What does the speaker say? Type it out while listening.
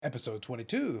Episode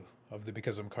 22 of the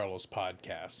Because I'm Carlos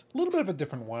podcast. A little bit of a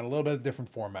different one, a little bit of a different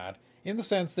format, in the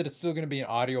sense that it's still going to be an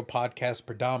audio podcast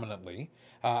predominantly.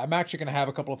 I'm actually going to have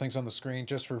a couple of things on the screen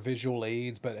just for visual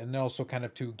aids, and also kind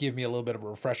of to give me a little bit of a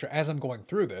refresher as I'm going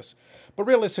through this. But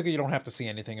realistically, you don't have to see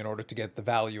anything in order to get the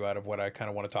value out of what I kind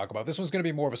of want to talk about. This one's going to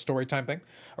be more of a story time thing.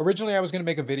 Originally, I was going to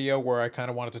make a video where I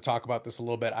kind of wanted to talk about this a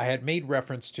little bit. I had made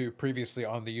reference to previously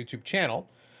on the YouTube channel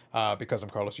because I'm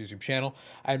Carlos YouTube channel.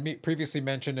 I had previously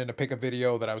mentioned in a pickup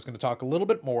video that I was going to talk a little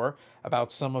bit more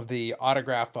about some of the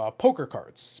autograph poker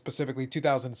cards, specifically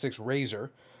 2006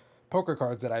 Razor poker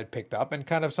cards that I had picked up, and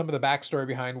kind of some of the backstory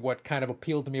behind what kind of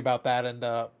appealed to me about that. And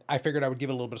I figured I would give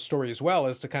a little bit of story as well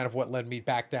as to kind of what led me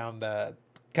back down that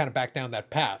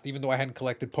path. Even though I hadn't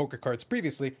collected poker cards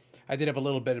previously, I did have a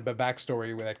little bit of a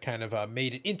backstory that kind of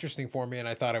made it interesting for me, and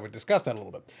I thought I would discuss that a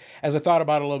little bit. As I thought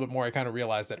about it a little bit more, I kind of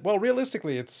realized that, well,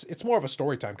 realistically, it's more of a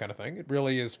story time kind of thing. It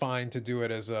really is fine to do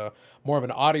it as a more of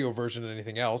an audio version than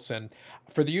anything else. And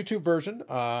for the YouTube version,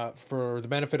 for the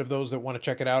benefit of those that want to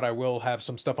check it out, I will have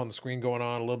some stuff on the screen going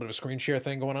on, a little bit of a screen share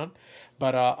thing going on.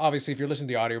 But obviously, if you're listening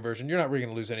to the audio version, you're not really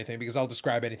going to lose anything because I'll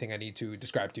describe anything I need to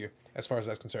describe to you as far as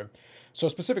that's concerned. So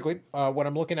specifically, what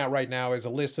I'm looking at right now is a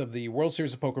list of the World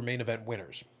Series of Poker main event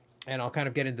winners. And I'll kind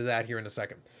of get into that here in a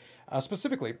second.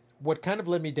 Specifically, what kind of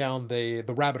led me down the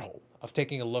rabbit hole of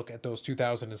taking a look at those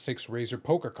 2006 Razor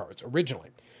poker cards originally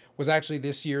was actually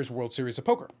this year's World Series of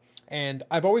Poker. And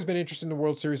I've always been interested in the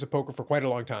World Series of Poker for quite a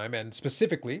long time, and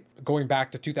specifically going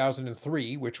back to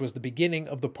 2003, which was the beginning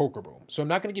of the poker boom. So I'm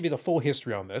not going to give you the full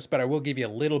history on this, but I will give you a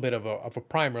little bit of a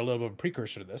primer, a little bit of a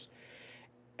precursor to this.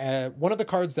 One of the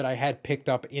cards that I had picked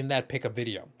up in that pickup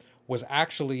video was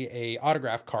actually a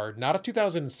autograph card, not a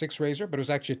 2006 Razor, but it was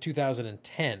actually a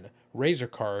 2010 Razor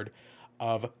card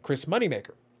of Chris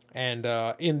Moneymaker. And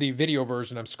in the video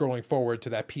version, I'm scrolling forward to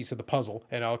that piece of the puzzle,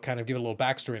 and I'll kind of give a little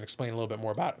backstory and explain a little bit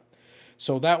more about it.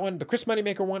 So that one, the Chris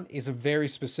Moneymaker one, is a very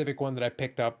specific one that I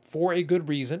picked up for a good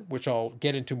reason, which I'll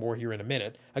get into more here in a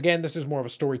minute. Again, this is more of a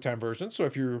storytime version, so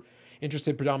if you're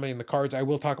interested predominantly in the cards, I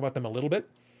will talk about them a little bit.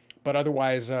 But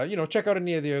otherwise, check out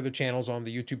any of the other channels on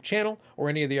the YouTube channel or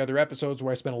any of the other episodes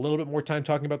where I spend a little bit more time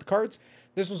talking about the cards.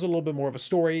 This was a little bit more of a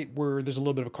story where there's a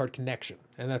little bit of a card connection.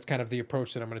 And that's kind of the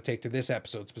approach that I'm going to take to this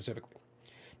episode specifically.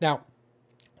 Now,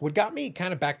 what got me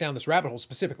kind of back down this rabbit hole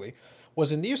specifically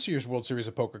was in this year's World Series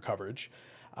of Poker coverage.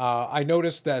 I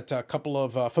noticed that a couple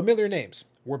of familiar names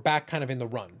were back kind of in the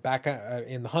run, back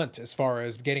in the hunt as far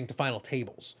as getting to final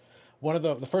tables. One of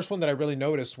the first one that I really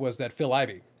noticed was that Phil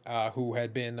Ivey, who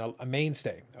had been a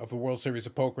mainstay of the World Series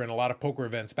of Poker and a lot of poker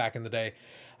events back in the day,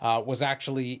 was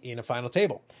actually in a final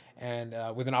table and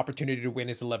with an opportunity to win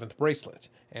his 11th bracelet.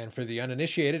 And for the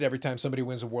uninitiated, every time somebody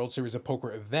wins a World Series of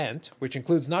Poker event, which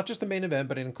includes not just the main event,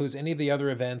 but it includes any of the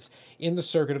other events in the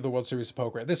circuit of the World Series of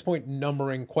Poker, at this point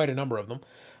numbering quite a number of them,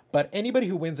 but anybody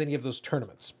who wins any of those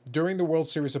tournaments during the World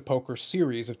Series of Poker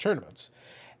series of tournaments,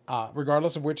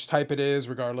 regardless of which type it is,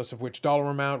 regardless of which dollar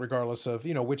amount, regardless of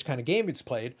which kind of game it's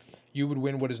played, you would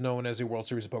win what is known as a World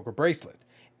Series of Poker bracelet.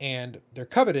 And they're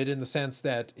coveted in the sense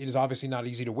that it is obviously not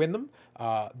easy to win them,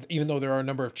 even though there are a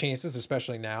number of chances,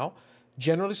 especially now.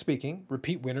 Generally speaking,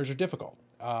 repeat winners are difficult.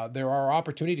 There are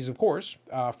opportunities, of course,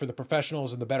 for the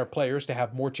professionals and the better players to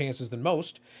have more chances than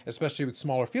most, especially with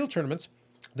smaller field tournaments.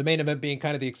 The main event being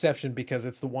kind of the exception because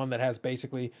it's the one that has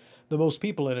basically the most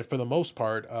people in it for the most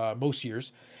part, most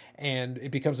years, and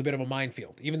it becomes a bit of a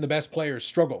minefield. Even the best players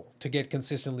struggle to get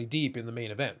consistently deep in the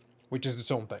main event, which is its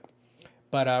own thing.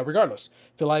 But regardless,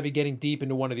 Phil Ivey getting deep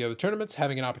into one of the other tournaments,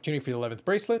 having an opportunity for the 11th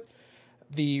bracelet.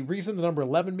 The reason the number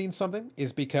 11 means something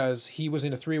is because he was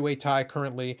in a three-way tie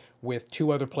currently with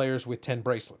two other players with 10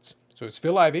 bracelets. So it's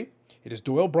Phil Ivey, it is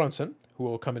Doyle Brunson, who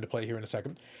will come into play here in a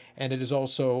second, and it is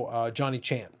also Johnny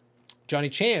Chan. Johnny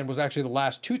Chan was actually the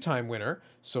last two-time winner,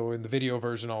 so in the video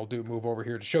version I'll move over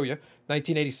here to show you,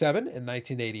 1987 and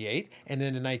 1988, and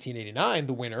then in 1989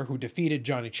 the winner who defeated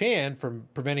Johnny Chan from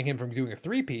preventing him from doing a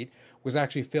three-peat was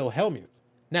actually Phil Hellmuth.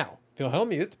 Now, Phil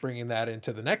Hellmuth, bringing that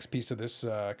into the next piece of this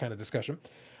kind of discussion,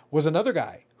 was another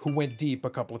guy who went deep a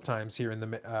couple of times here in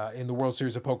the World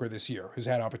Series of Poker this year, who's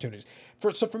had opportunities.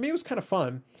 So for me, it was kind of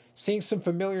fun seeing some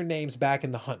familiar names back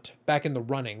in the hunt, back in the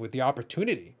running, with the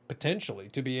opportunity, potentially,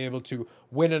 to be able to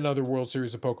win another World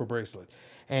Series of Poker bracelet.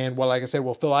 And like I said,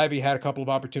 Phil Ivey had a couple of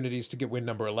opportunities to win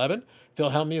number 11.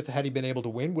 Phil Hellmuth, had he been able to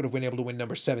win, would have been able to win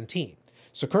number 17.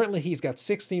 So currently he's got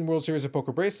 16 World Series of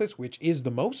Poker bracelets, which is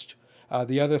the most.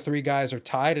 The other three guys are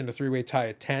tied in a three-way tie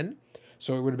at 10.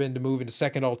 So it would have been to move into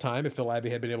second all time if Phil Ivey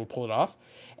had been able to pull it off.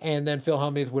 And then Phil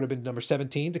Hellmuth would have been number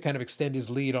 17 to kind of extend his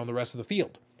lead on the rest of the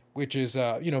field. which is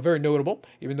very notable,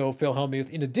 even though Phil Hellmuth,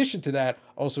 in addition to that,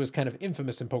 also is kind of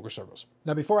infamous in poker circles.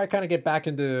 Now, before I kind of get back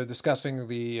into discussing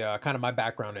the kind of my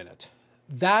background in it,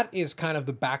 that is kind of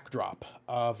the backdrop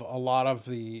of a lot of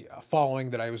the following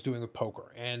that I was doing with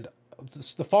poker. And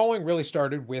the following really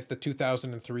started with the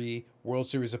 2003 World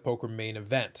Series of Poker main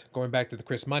event, going back to the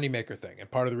Chris Moneymaker thing,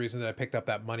 and part of the reason that I picked up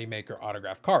that Moneymaker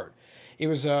autograph card. It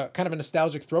was kind of a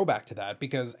nostalgic throwback to that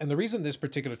because, and the reason this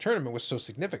particular tournament was so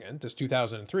significant, this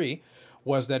 2003,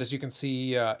 was that, as you can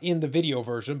see in the video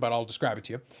version, but I'll describe it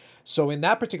to you. So in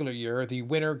that particular year, the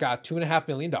winner got $2.5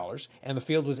 million, and the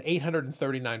field was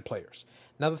 839 players.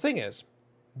 Now the thing is,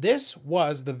 this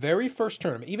was the very first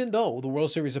tournament, even though the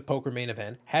World Series of Poker main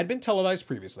event had been televised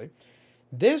previously,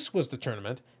 this was the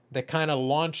tournament that kind of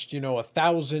launched,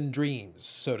 1,000 dreams,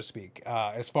 so to speak,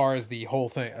 as far as the whole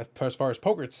thing, as far as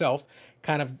poker itself,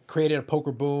 kind of created a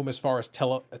poker boom as far as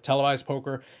televised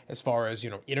poker, as far as,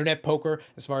 internet poker,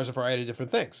 as far as a variety of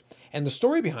different things. And the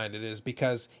story behind it is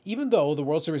because even though the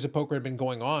World Series of Poker had been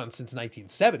going on since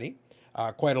 1970,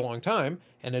 quite a long time,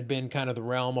 and had been kind of the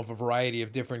realm of a variety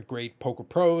of different great poker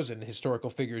pros and historical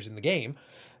figures in the game,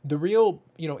 the real,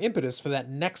 impetus for that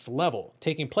next level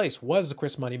taking place was the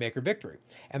Chris Moneymaker victory.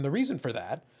 And the reason for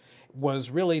that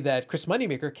was really that Chris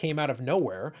Moneymaker came out of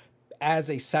nowhere as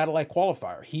a satellite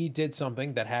qualifier. He did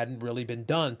something that hadn't really been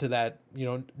done to that,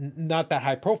 not that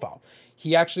high profile.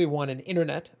 He actually won an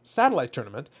internet satellite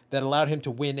tournament that allowed him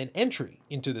to win an entry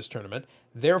into this tournament,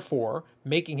 therefore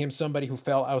making him somebody who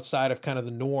fell outside of kind of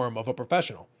the norm of a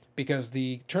professional, because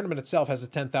the tournament itself has a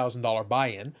 $10,000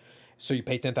 buy-in. So you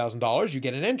pay $10,000, you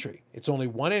get an entry. It's only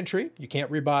one entry. You can't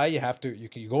rebuy.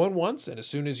 You go in once, and as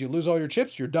soon as you lose all your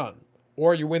chips, you're done.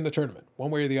 Or you win the tournament,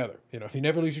 one way or the other. If you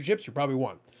never lose your chips, you probably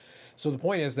won. So the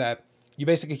point is that you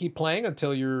basically keep playing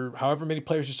until you're however many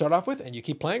players you start off with, and you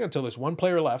keep playing until there's one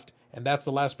player left, and that's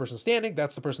the last person standing.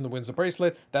 That's the person that wins the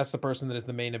bracelet. That's the person that is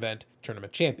the main event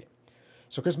tournament champion.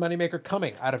 So Chris Moneymaker,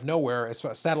 coming out of nowhere as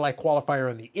a satellite qualifier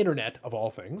on the internet of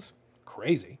all things,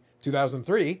 crazy,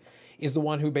 2003, is the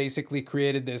one who basically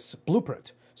created this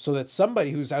blueprint so that somebody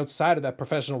who's outside of that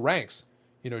professional ranks,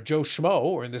 Joe Schmo,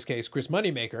 or in this case, Chris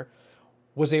Moneymaker,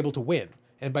 was able to win.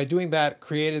 And by doing that,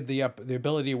 created the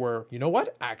ability where,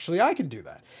 actually I can do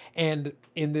that. And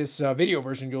in this video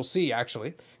version, you'll see,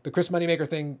 actually, the Chris Moneymaker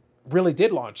thing really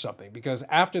did launch something, because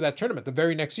after that tournament, the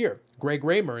very next year, Greg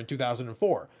Raymer in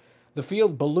 2004, the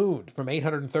field ballooned from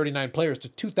 839 players to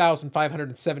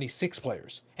 2,576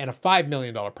 players and a $5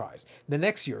 million prize. The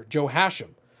next year, Joe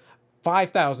Hasham,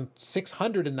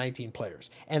 5,619 players.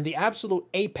 And the absolute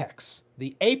apex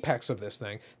of this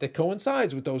thing that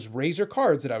coincides with those razor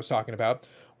cards that I was talking about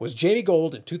was Jamie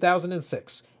Gold in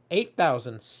 2006,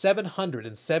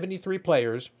 8,773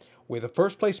 players with a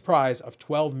first place prize of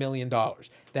 $12 million.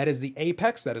 That is the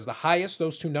apex, that is the highest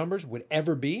those two numbers would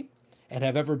ever be and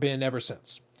have ever been ever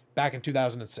since, back in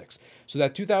 2006. So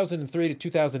that 2003 to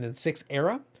 2006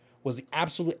 era was the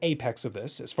absolute apex of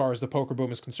this as far as the poker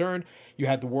boom is concerned. You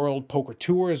had the World Poker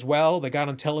Tour as well that got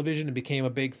on television and became a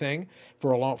big thing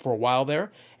for a while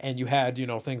there. And you had,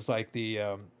 things like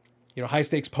the high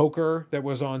stakes poker that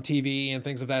was on TV and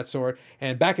things of that sort.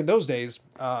 And back in those days,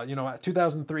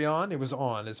 2003 on, it was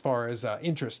on as far as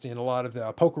interest in a lot of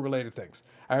the poker related things.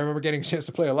 I remember getting a chance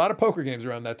to play a lot of poker games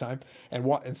around that time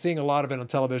and seeing a lot of it on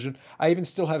television. I even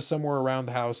still have somewhere around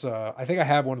the house, I think I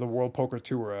have one of the World Poker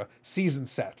Tour season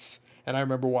sets. And I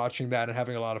remember watching that and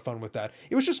having a lot of fun with that.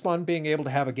 It was just fun being able to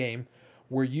have a game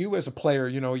where you as a player,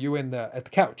 you at the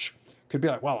couch could be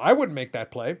like, well, I wouldn't make that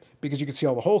play, because you could see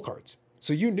all the hole cards.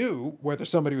 So you knew whether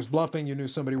somebody was bluffing, you knew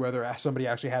whether somebody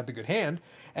actually had the good hand,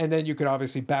 and then you could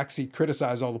obviously backseat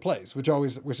criticize all the plays, which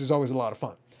is always a lot of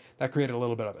fun. That created a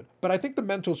little bit of it. But I think the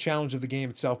mental challenge of the game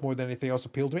itself more than anything else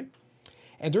appealed to me.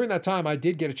 And during that time, I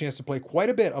did get a chance to play quite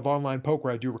a bit of online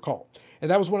poker, I do recall. And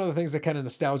that was one of the things that kind of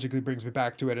nostalgically brings me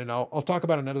back to it. And I'll talk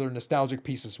about another nostalgic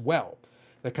piece as well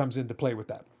that comes into play with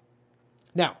that.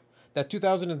 Now, that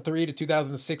 2003 to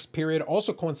 2006 period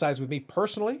also coincides with me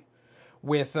personally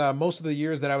with most of the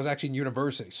years that I was actually in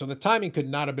university. So the timing could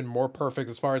not have been more perfect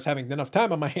as far as having enough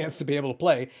time on my hands to be able to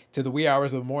play to the wee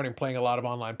hours of the morning, playing a lot of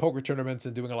online poker tournaments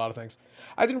and doing a lot of things.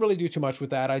 I didn't really do too much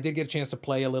with that. I did get a chance to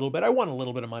play a little bit. I won a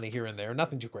little bit of money here and there,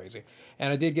 nothing too crazy.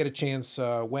 And I did get a chance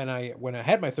when I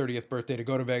had my 30th birthday to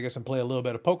go to Vegas and play a little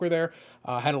bit of poker there.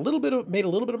 Made a little bit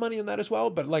of money in that as well.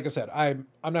 But like I said, I'm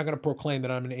not going to proclaim that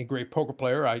I'm a great poker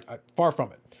player. I far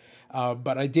from it.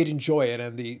 But I did enjoy it,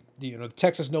 and the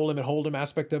Texas No Limit Hold'em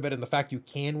aspect of it, and the fact you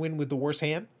can win with the worst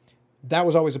hand, That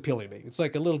was always appealing to me. It's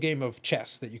like a little game of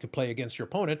chess that you could play against your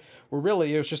opponent, where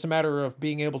really it was just a matter of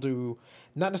being able to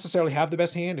not necessarily have the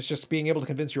best hand. It's just being able to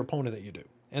convince your opponent that you do,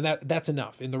 and that's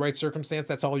enough in the right circumstance.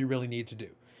 That's all you really need to do.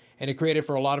 And it created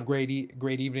for a lot of great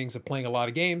evenings of playing a lot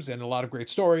of games and a lot of great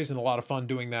stories and a lot of fun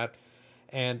doing that.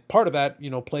 And part of that,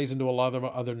 plays into a lot of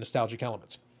other nostalgic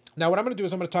elements. Now, what I'm going to do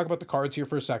is I'm going to talk about the cards here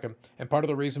for a second, and part of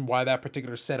the reason why that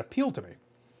particular set appealed to me.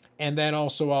 And then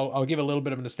also I'll give a little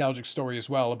bit of a nostalgic story as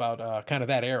well about kind of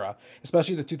that era,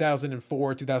 especially the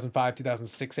 2004, 2005,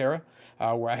 2006 era,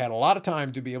 where I had a lot of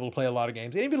time to be able to play a lot of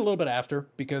games, and even a little bit after,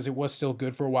 because it was still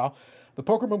good for a while. The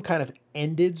poker boom kind of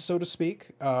ended, so to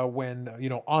speak, when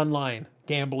online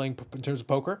gambling in terms of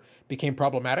poker became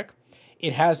problematic.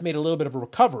 It has made a little bit of a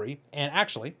recovery, and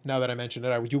actually, now that I mentioned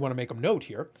it, I do want to make a note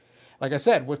here. Like I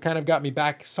said, what kind of got me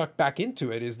sucked back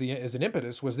into it as an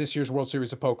impetus was this year's World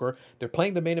Series of Poker. They're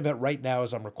playing the main event right now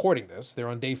as I'm recording this. They're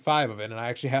on day 5 of it, and I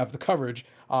actually have the coverage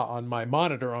on my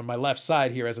monitor on my left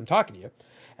side here as I'm talking to you.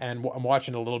 And I'm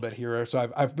watching a little bit here,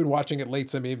 so I've been watching it late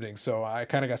some evenings, so I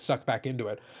kind of got sucked back into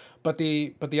it. But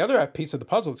the other piece of the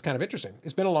puzzle that's kind of interesting,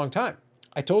 it's been a long time.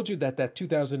 I told you that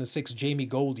 2006 Jamie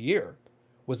Gold year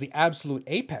was the absolute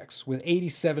apex with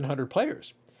 8,700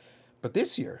 players. But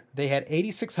this year, they had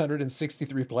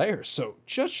 8,663 players, so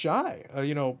just shy,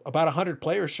 about 100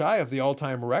 players shy of the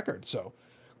all-time record. So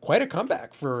quite a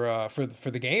comeback for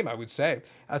the game, I would say.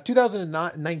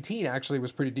 2019 actually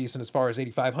was pretty decent as far as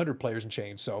 8,500 players and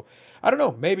change. So I don't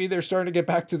know, maybe they're starting to get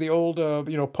back to the old,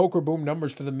 poker boom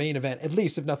numbers for the main event, at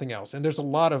least if nothing else. And there's a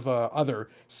lot of other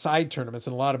side tournaments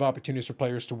and a lot of opportunities for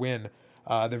players to win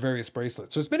their various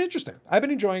bracelets. So it's been interesting. I've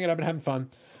been enjoying it. I've been having fun.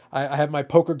 I have my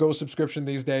Poker Go subscription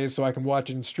these days, so I can watch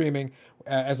it in streaming,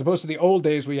 as opposed to the old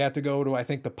days where you had to go to, I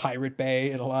think, the Pirate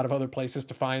Bay and a lot of other places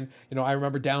to find. I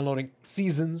remember downloading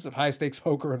seasons of high stakes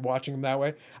poker and watching them that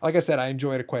way. Like I said, I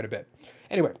enjoyed it quite a bit.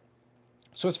 Anyway,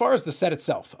 so as far as the set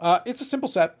itself, it's a simple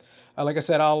set. Like I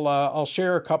said, I'll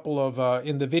share a couple of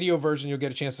in the video version. You'll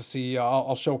get a chance to see.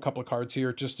 I'll show a couple of cards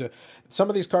here. Some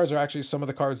of these cards are actually some of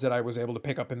the cards that I was able to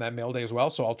pick up in that mail day as well.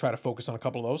 So I'll try to focus on a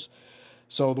couple of those.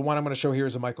 So the one I'm going to show here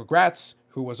is a Michael Gratz,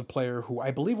 who was a player who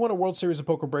I believe won a World Series of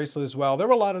Poker bracelet as well. There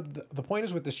were a lot of, the point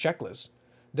is with this checklist,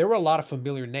 there were a lot of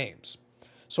familiar names.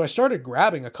 So I started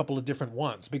grabbing a couple of different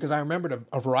ones because I remembered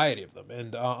a variety of them.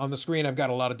 And on the screen, I've got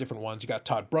a lot of different ones. You got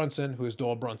Todd Brunson, who is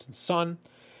Doyle Brunson's son.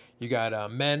 You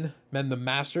got Men the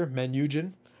Master, Men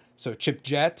Nugent. So Chip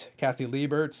Jett, Kathy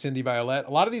Liebert, Cindy Violette.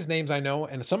 A lot of these names I know,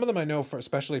 and some of them I know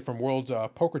especially from World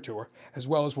Poker Tour, as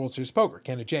well as World Series Poker.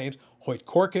 Kenneth James, Hoyt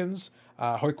Corkins.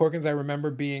 Hoyt Corkins, I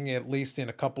remember being at least in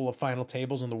a couple of final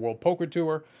tables on the World Poker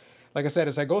Tour. Like I said,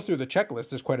 as I go through the checklist,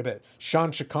 there's quite a bit.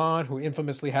 Sean Chacon, who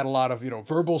infamously had a lot of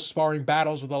verbal sparring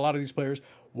battles with a lot of these players.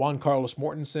 Juan Carlos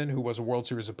Mortensen, who was a World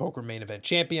Series of Poker main event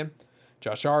champion.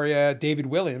 Josh Aria, David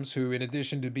Williams, who in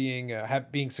addition to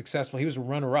being successful, he was a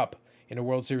runner-up in a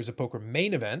World Series of Poker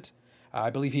main event. I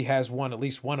believe he has at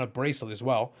least won a bracelet as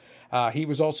well. He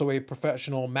was also a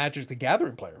professional Magic the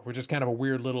Gathering player, which is kind of a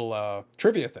weird little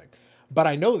trivia thing. But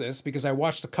I know this because I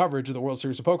watched the coverage of the World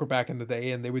Series of Poker back in the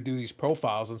day, and they would do these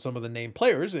profiles on some of the named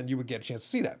players, and you would get a chance to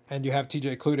see that. And you have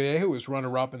TJ Cloutier, who was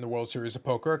runner-up in the World Series of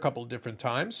Poker a couple of different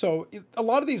times. So a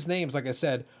lot of these names, like I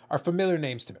said, are familiar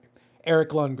names to me.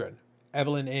 Eric Lundgren,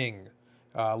 Evelyn Ing,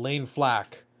 Lane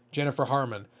Flack, Jennifer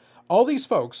Harmon. All these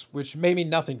folks, which may mean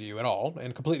nothing to you at all,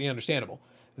 and completely understandable,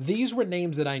 these were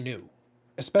names that I knew,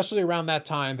 especially around that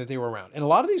time that they were around. And a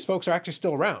lot of these folks are actually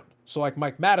still around. So like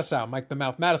Mike the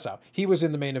Mouth Matisow, he was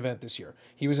in the main event this year.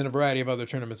 He was in a variety of other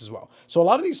tournaments as well. So a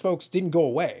lot of these folks didn't go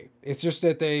away. It's just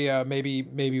that they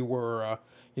maybe were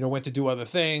went to do other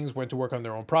things, went to work on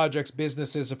their own projects,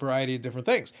 businesses, a variety of different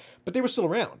things. But they were still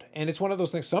around. And it's one of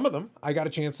those things, some of them I got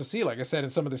a chance to see, like I said, in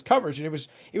some of this coverage. And it was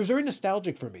very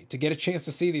nostalgic for me to get a chance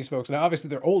to see these folks. Now, obviously,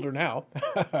 they're older now,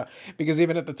 because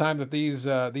even at the time that these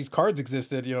cards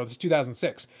existed, it's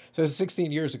 2006. So it's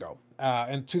 16 years ago.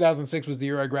 And 2006 was the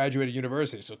year I graduated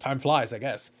university. So time flies, I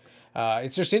guess.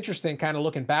 It's just interesting kind of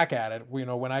looking back at it,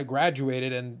 when I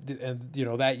graduated and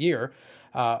that year,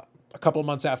 a couple of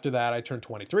months after that, I turned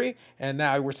 23, and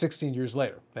now we're 16 years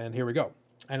later, and here we go.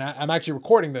 And I'm actually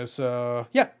recording this,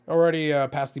 already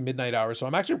past the midnight hour, so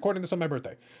I'm actually recording this on my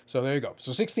birthday. So there you go.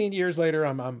 So 16 years later,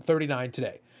 I'm 39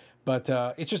 today. But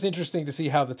it's just interesting to see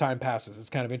how the time passes. It's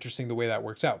kind of interesting the way that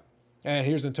works out. And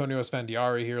here's Antonio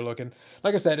Esfandiari here looking.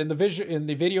 Like I said, in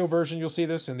the video version, you'll see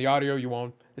this. In the audio, you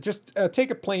won't. Just take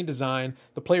a plain design,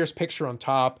 the player's picture on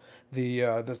top, the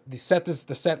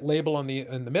set label in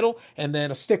the middle, and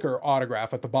then a sticker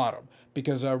autograph at the bottom.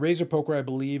 Because Razor Poker, I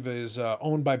believe, is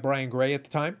owned by Brian Gray at the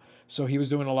time. So he was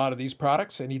doing a lot of these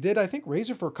products, and he did, I think,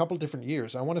 Razor for a couple different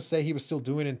years. I want to say he was still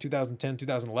doing it in 2010,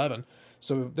 2011.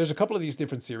 So there's a couple of these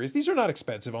different series. These are not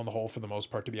expensive on the whole for the most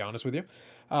part, to be honest with you.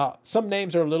 Some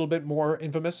names are a little bit more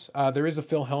infamous. There is a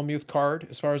Phil Hellmuth card,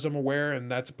 as far as I'm aware, and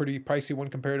that's a pretty pricey one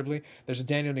comparatively. There's a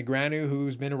Daniel Negreanu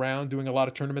who's been around doing a lot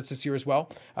of tournaments this year as well.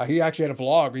 He actually had a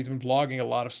vlog. He's been vlogging a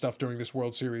lot of stuff during this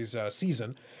World Series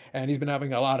season, and he's been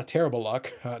having a lot of terrible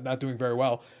luck, not doing very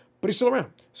well. But he's still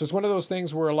around. So it's one of those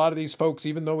things where a lot of these folks,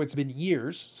 even though it's been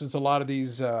years since a lot of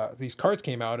these cards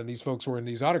came out and these folks were in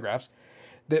these autographs,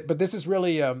 but this is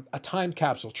really a time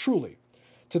capsule, truly,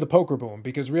 to the poker boom.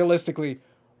 Because realistically,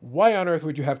 why on earth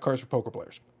would you have cards for poker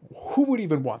players? Who would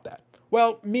even want that?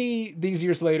 Well, me, these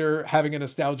years later, having a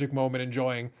nostalgic moment,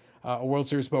 enjoying a World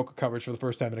Series poker coverage for the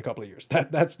first time in a couple of years.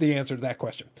 That's the answer to that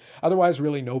question. Otherwise,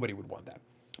 really, nobody would want that.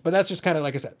 But that's just kind of,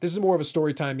 like I said, this is more of a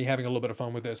story time, me having a little bit of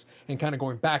fun with this and kind of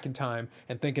going back in time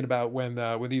and thinking about when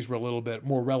these were a little bit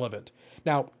more relevant.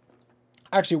 Now,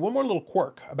 actually, one more little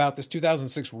quirk about this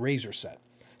 2006 Razor set,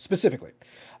 specifically.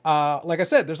 Like I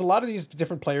said, there's a lot of these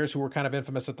different players who were kind of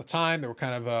infamous at the time. They were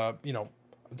kind of,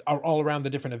 all around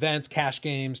the different events, cash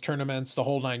games, tournaments, the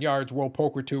whole 9 yards, World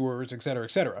Poker Tours, et cetera,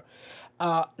 et cetera.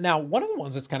 Now, one of the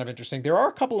ones that's kind of interesting, there are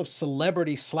a couple of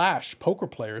celebrity / poker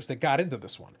players that got into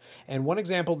this one. And one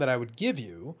example that I would give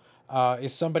you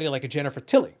is somebody like a Jennifer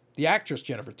Tilly, the actress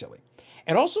Jennifer Tilly,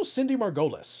 and also Cindy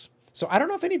Margolis. So I don't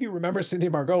know if any of you remember Cindy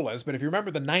Margolis, but if you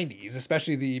remember the 90s,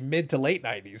 especially the mid to late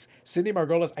 90s, Cindy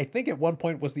Margolis, I think at one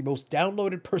point was the most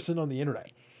downloaded person on the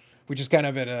internet, which is kind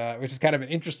of an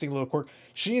interesting little quirk.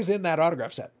 She is in that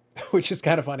autograph set, which is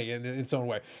kind of funny in its own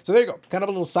way. So there you go. Kind of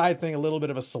a little side thing, a little bit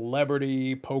of a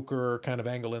celebrity poker kind of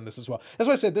angle in this as well. That's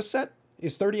why I said this set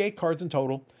is 38 cards in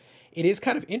total. It is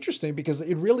kind of interesting because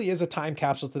it really is a time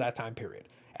capsule to that time period.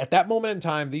 At that moment in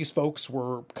time, these folks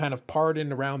were kind of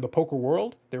partying around the poker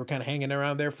world. They were kind of hanging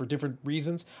around there for different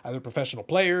reasons, either professional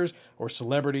players or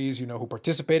celebrities, who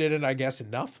participated in it, I guess,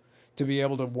 enough to be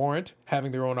able to warrant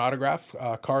having their own autograph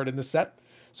card in the set.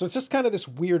 So it's just kind of this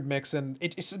weird mix, and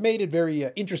it's made it very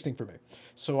interesting for me.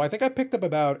 So I think I picked up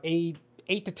about eight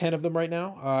to 10 of them right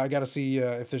now. I got to see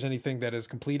if there's anything that is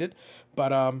completed.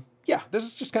 But yeah, this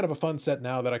is just kind of a fun set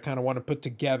now that I kind of want to put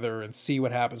together and see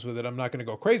what happens with it. I'm not going to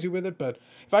go crazy with it, but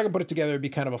if I can put it together, it'd be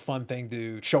kind of a fun thing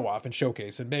to show off and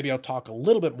showcase. And maybe I'll talk a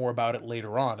little bit more about it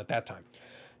later on at that time.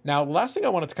 Now, the last thing I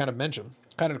wanted to kind of mention,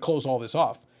 kind of to close all this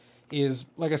off, is,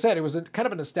 like I said, it was kind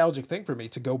of a nostalgic thing for me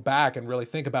to go back and really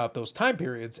think about those time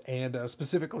periods, and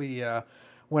specifically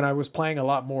when I was playing a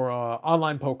lot more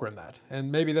online poker in that.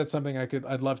 And maybe that's something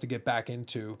I'd love to get back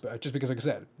into, just because, like I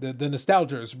said, the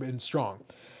nostalgia has been strong.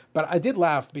 But I did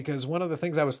laugh because one of the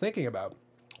things I was thinking about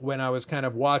when I was kind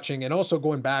of watching and also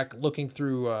going back, looking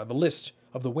through the list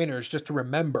of the winners just to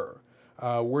remember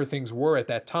where things were at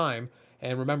that time,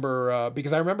 and remember,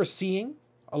 because I remember seeing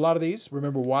a lot of these,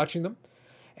 remember watching them.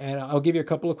 And I'll give you a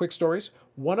couple of quick stories.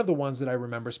 One of the ones that I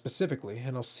remember specifically,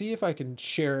 and I'll see if I can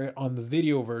share it on the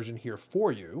video version here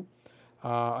for you.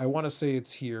 I want to say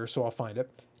it's here, so I'll find it.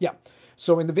 Yeah.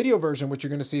 So in the video version, what you're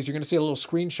going to see is you're going to see a little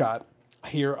screenshot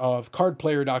here of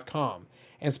cardplayer.com.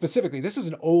 And specifically, this is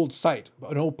an old site,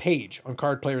 an old page on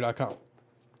cardplayer.com.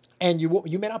 And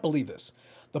you may not believe this.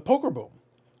 The poker boom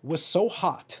was so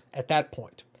hot at that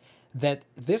point that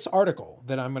this article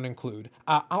that I'm going to include,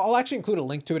 I'll actually include a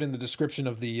link to it in the description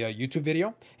of the YouTube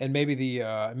video, and maybe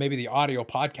the audio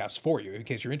podcast for you in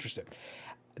case you're interested.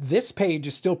 This page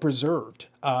is still preserved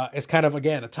as kind of,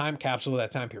 again, a time capsule of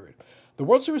that time period. The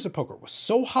World Series of Poker was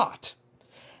so hot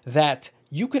that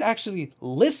you could actually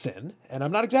listen, and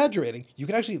I'm not exaggerating, you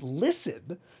could actually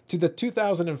listen to the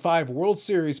 2005 World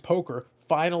Series Poker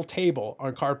final table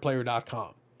on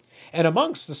cardplayer.com. And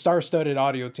amongst the star-studded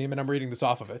audio team, and I'm reading this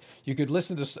off of it, you could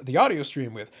listen to the audio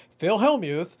stream with Phil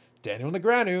Hellmuth, Daniel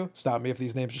Negreanu, stop me if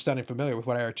these names are sounding familiar with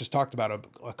what I just talked about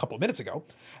a couple of minutes ago,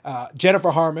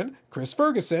 Jennifer Harmon, Chris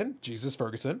Ferguson, Jesus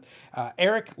Ferguson,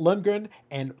 Eric Lundgren,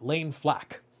 and Lane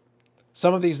Flack.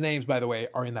 Some of these names, by the way,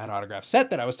 are in that autograph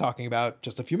set that I was talking about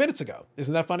just a few minutes ago.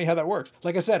 Isn't that funny how that works?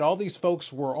 Like I said, all these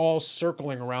folks were all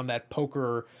circling around that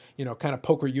poker, kind of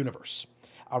poker universe.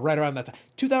 Right around that time.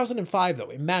 2005, though,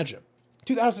 imagine.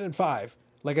 2005,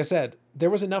 like I said, there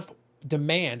was enough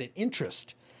demand and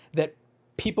interest that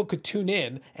people could tune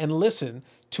in and listen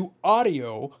to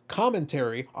audio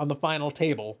commentary on the final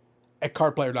table at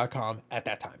cardplayer.com at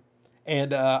that time.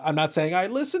 And I'm not saying I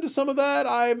listened to some of that.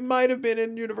 I might have been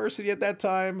in university at that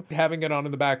time, having it on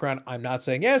in the background. I'm not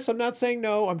saying yes. I'm not saying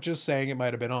no. I'm just saying it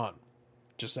might have been on.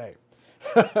 Just saying.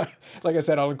 Like I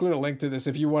said, I'll include a link to this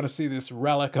if you want to see this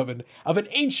relic of an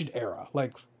ancient era.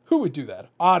 Like, who would do that?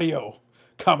 Audio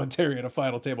commentary at a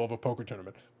final table of a poker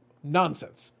tournament.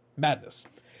 Nonsense. Madness.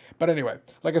 But anyway,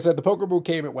 like I said, the poker boom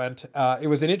came, it went. It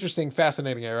was an interesting,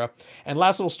 fascinating era. And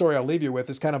last little story I'll leave you with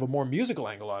is kind of a more musical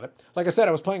angle on it. Like I said,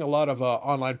 I was playing a lot of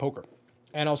online poker.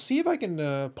 And I'll see if I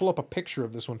can pull up a picture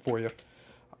of this one for you.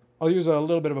 I'll use a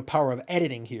little bit of a power of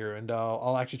editing here, and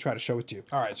I'll actually try to show it to you.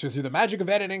 All right, so through the magic of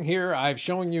editing here, I've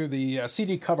shown you the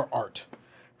CD cover art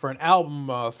for an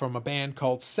album from a band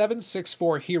called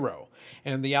 764 Hero,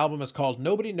 and the album is called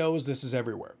Nobody Knows This Is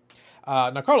Everywhere.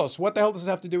 Now, Carlos, what the hell does this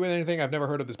have to do with anything? I've never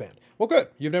heard of this band. Well, good.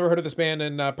 You've never heard of this band,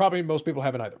 and probably most people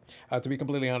haven't either, to be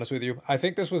completely honest with you. I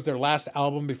think this was their last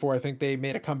album before I think they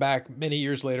made a comeback many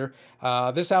years later.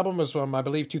 This album was from, I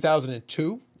believe,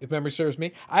 2002, if memory serves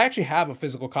me. I actually have a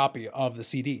physical copy of the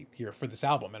CD here for this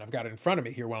album, and I've got it in front of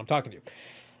me here while I'm talking to you.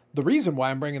 The reason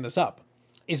why I'm bringing this up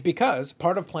is because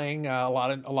part of playing a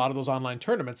lot of those online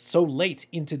tournaments so late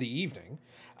into the evening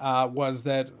was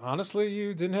that, honestly,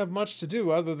 you didn't have much to do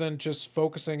other than just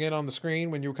focusing in on the screen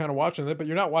when you were kind of watching it, but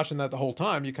you're not watching that the whole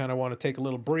time. You kind of want to take a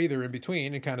little breather in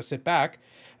between and kind of sit back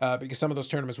because some of those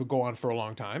tournaments would go on for a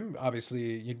long time.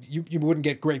 Obviously, you wouldn't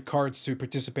get great cards to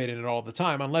participate in it all the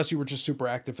time unless you were just super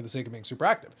active for the sake of being super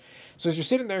active. So as you're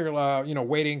sitting there,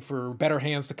 waiting for better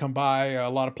hands to come by, a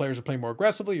lot of players are playing more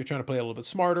aggressively. You're trying to play a little bit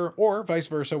smarter, or vice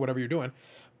versa, whatever you're doing.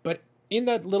 But in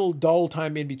that little dull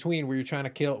time in between where you're trying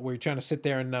to sit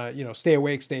there and stay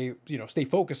awake, stay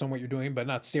focused on what you're doing, but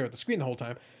not stare at the screen the whole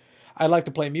time. I like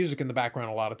to play music in the background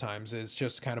a lot of times. It's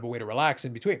just kind of a way to relax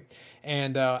in between.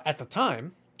 And at the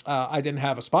time, I didn't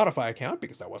have a Spotify account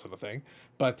because that wasn't a thing,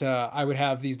 but I would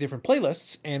have these different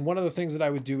playlists. And one of the things that I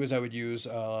would do is I would use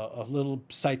a little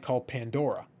site called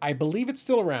Pandora. I believe it's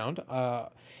still around.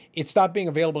 It stopped being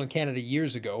available in Canada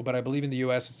years ago, but I believe in the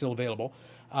US it's still available.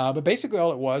 But basically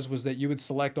all it was that you would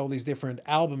select all these different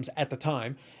albums at the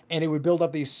time, and it would build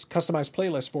up these customized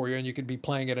playlists for you, and you could be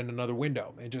playing it in another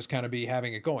window and just kind of be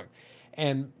having it going.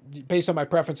 And based on my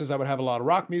preferences, I would have a lot of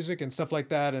rock music and stuff like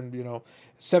that. And,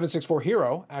 764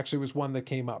 Hero actually was one that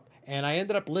came up. And I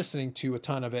ended up listening to a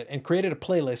ton of it and created a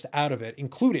playlist out of it,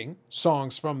 including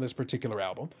songs from this particular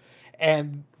album.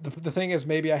 And the thing is,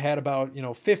 maybe I had about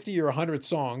 50 or 100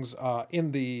 songs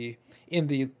in the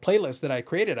playlist that I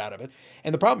created out of it.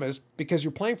 And the problem is, because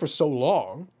you're playing for so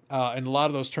long, and a lot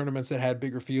of those tournaments that had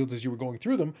bigger fields as you were going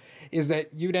through them, is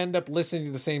that you'd end up listening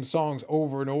to the same songs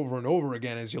over and over and over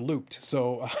again as you looped.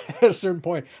 So at a certain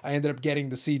point, I ended up getting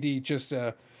the CD just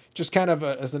kind of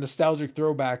as a nostalgic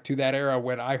throwback to that era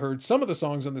when I heard some of the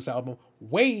songs on this album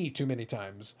way too many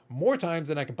times, more times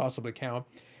than I can possibly count.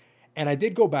 And I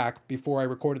did go back before I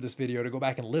recorded this video to go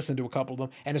back and listen to a couple of them.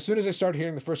 And as soon as I started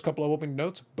hearing the first couple of opening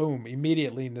notes, boom,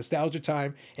 immediately nostalgia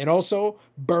time, and also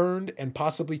burned and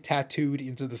possibly tattooed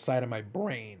into the side of my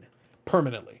brain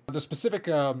permanently. The specific,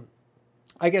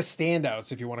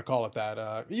 standouts, if you want to call it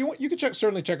that, you can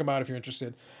certainly check them out if you're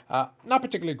interested. Not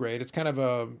particularly great. It's kind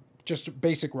of just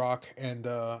basic rock and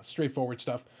straightforward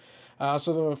stuff.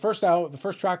 So the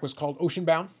first track was called Ocean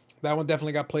Bound. That one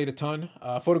definitely got played a ton.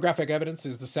 Photographic Evidence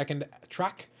is the second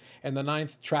track. And the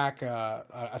ninth track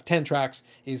of 10 tracks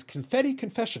is Confetti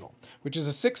Confessional, which is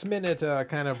a 6-minute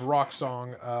kind of rock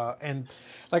song. And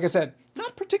like I said,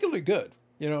 not particularly good.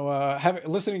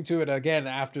 Listening to it again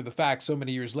after the fact so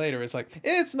many years later,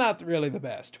 it's not really the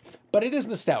best. But it is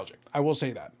nostalgic. I will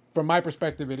say that. From my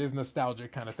perspective, it is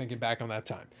nostalgic, kind of thinking back on that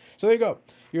time. So there you go.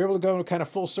 You're able to go kind of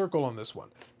full circle on this one.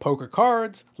 Poker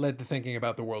cards led to thinking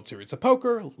about the World Series of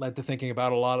Poker, led to thinking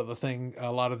about a lot of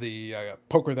the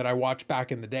poker that I watched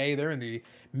back in the day there in the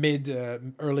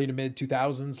early to mid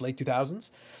 2000s, late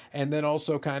 2000s. And then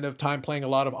also kind of time playing a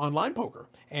lot of online poker,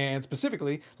 and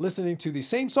specifically listening to the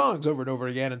same songs over and over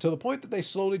again until the point that they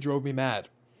slowly drove me mad.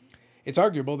 It's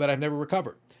arguable that I've never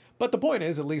recovered. But the point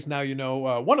is, at least now you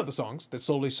know one of the songs that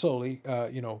slowly,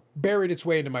 buried its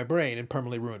way into my brain and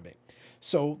permanently ruined me.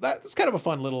 So that's kind of a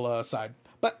fun little side.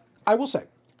 But I will say,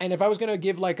 and if I was going to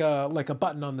give like a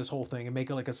button on this whole thing and make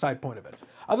it like a side point of it,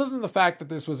 other than the fact that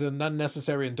this was an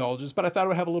unnecessary indulgence, but I thought I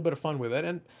would have a little bit of fun with it.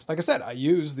 And like I said, I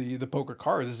use the poker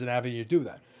cards as an avenue to do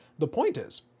that. The point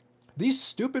is, these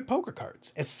stupid poker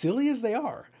cards, as silly as they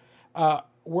are,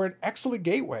 were an excellent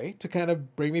gateway to kind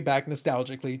of bring me back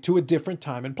nostalgically to a different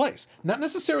time and place. Not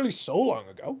necessarily so long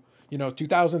ago,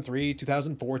 2003,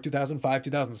 2004, 2005,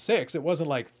 2006. It wasn't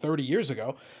like 30 years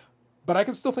ago, but I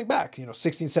can still think back,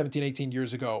 16, 17, 18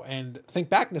 years ago and think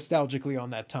back nostalgically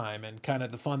on that time and kind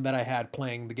of the fun that I had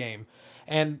playing the game.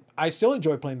 And I still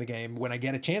enjoy playing the game when I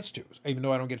get a chance to, even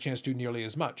though I don't get a chance to nearly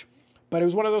as much. But it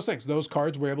was one of those things. Those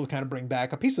cards were able to kind of bring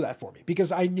back a piece of that for me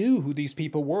because I knew who these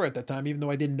people were at that time, even though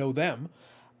I didn't know them.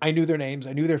 I knew their names.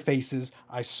 I knew their faces.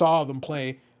 I saw them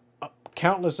play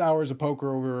countless hours of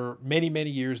poker over many, many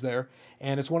years there.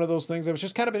 And it's one of those things that was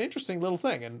just kind of an interesting little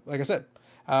thing. And like I said,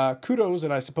 kudos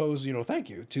and I suppose, thank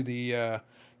you to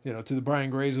the Brian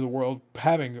Grays of the world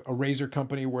having a razor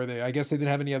company where I guess they didn't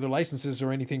have any other licenses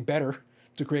or anything better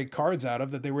to create cards out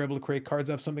of, that they were able to create cards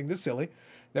out of something this silly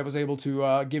that was able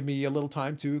to give me a little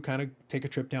time to kind of take a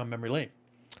trip down memory lane.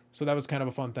 So that was kind of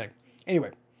a fun thing.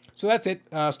 Anyway, so that's it.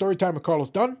 Story time with Carlos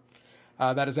done.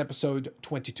 That is episode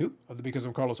 22 of the Because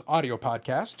I'm Carlos audio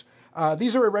podcast.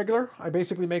 These are irregular. I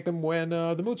basically make them when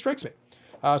the mood strikes me.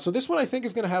 So this one I think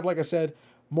is going to have, like I said,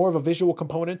 more of a visual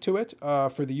component to it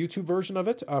for the YouTube version of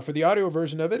it. For the audio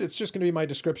version of it, it's just going to be my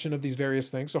description of these various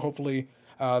things. So hopefully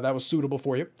that was suitable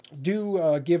for you.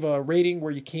 Do give a rating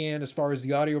where you can as far as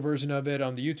the audio version of it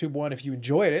on the YouTube one if you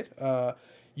enjoyed it.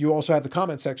 You also have the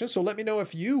comment section, so let me know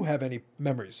if you have any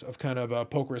memories of kind of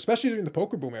poker, especially during the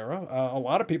poker boom era. A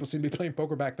lot of people seem to be playing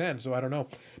poker back then, so I don't know.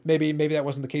 Maybe that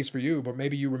wasn't the case for you, but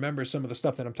maybe you remember some of the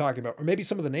stuff that I'm talking about, or maybe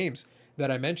some of the names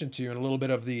that I mentioned to you and a little bit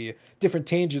of the different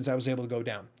tangents I was able to go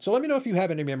down. So let me know if you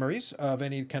have any memories of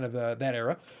any kind of that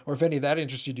era, or if any of that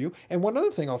interested you. And one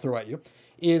other thing I'll throw at you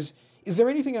is there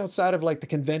anything outside of like the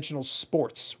conventional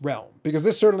sports realm? Because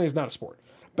this certainly is not a sport.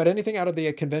 But anything out of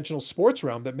the conventional sports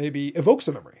realm that maybe evokes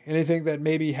a memory, anything that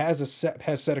maybe has a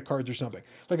set of cards or something.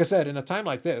 Like I said, in a time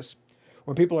like this,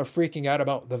 when people are freaking out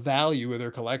about the value of their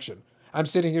collection, I'm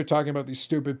sitting here talking about these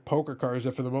stupid poker cards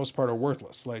that for the most part are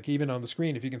worthless. Like even on the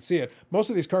screen, if you can see it, most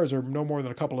of these cards are no more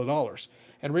than a couple of dollars.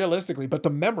 And realistically, but the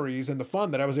memories and the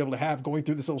fun that I was able to have going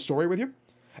through this little story with you,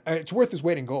 it's worth its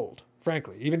weight in gold,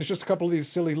 frankly. Even if it's just a couple of these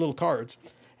silly little cards.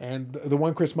 And the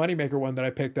one Chris Moneymaker one that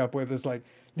I picked up with is like,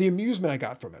 the amusement I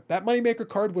got from it. That Moneymaker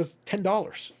card was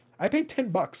 $10. I paid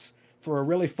 $10 for a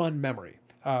really fun memory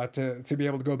to be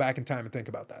able to go back in time and think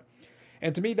about that.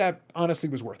 And to me, that honestly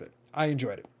was worth it. I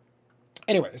enjoyed it.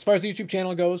 Anyway, as far as the YouTube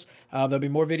channel goes, there'll be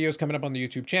more videos coming up on the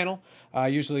YouTube channel.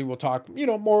 Usually we'll talk,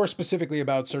 more specifically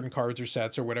about certain cards or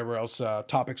sets or whatever else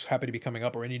topics happen to be coming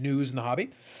up or any news in the hobby.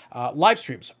 Live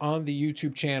streams on the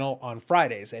YouTube channel on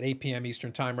Fridays at 8 p.m.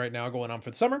 Eastern Time right now going on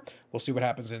for the summer. We'll see what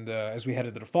happens as we head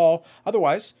into the fall.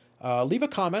 Otherwise, leave a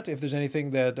comment if there's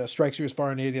anything that strikes you as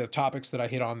far as any of the topics that I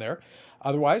hit on there.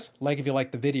 Otherwise, if you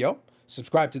like the video,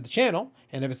 subscribe to the channel,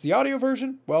 and if it's the audio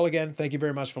version, well, again, thank you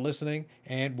very much for listening,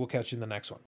 and we'll catch you in the next one.